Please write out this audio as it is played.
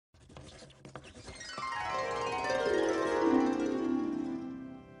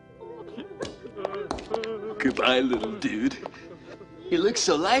Goodbye, little dude. You look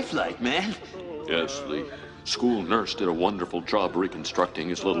so lifelike, man. Yes, the school nurse did a wonderful job reconstructing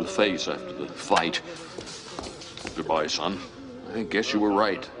his little face after the fight. Goodbye, son. I guess you were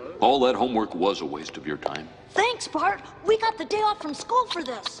right. All that homework was a waste of your time. Thanks, Bart. We got the day off from school for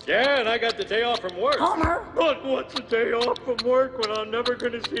this. Yeah, and I got the day off from work. Homer! But what's a day off from work when I'm never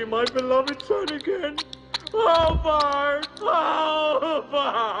going to see my beloved son again? Oh, Bart! Oh,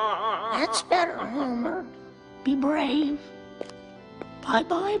 Bart! That's better, Homer. Be brave.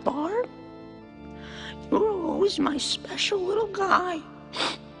 Bye-bye, Bart. You're always my special little guy.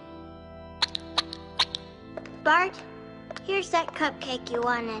 Bart, here's that cupcake you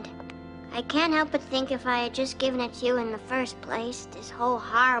wanted. I can't help but think if I had just given it to you in the first place, this whole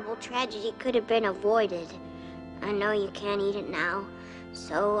horrible tragedy could have been avoided. I know you can't eat it now,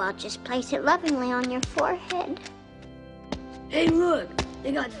 so I'll just place it lovingly on your forehead. Hey, look,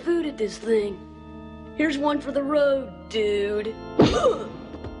 they got food at this thing. Here's one for the road, dude.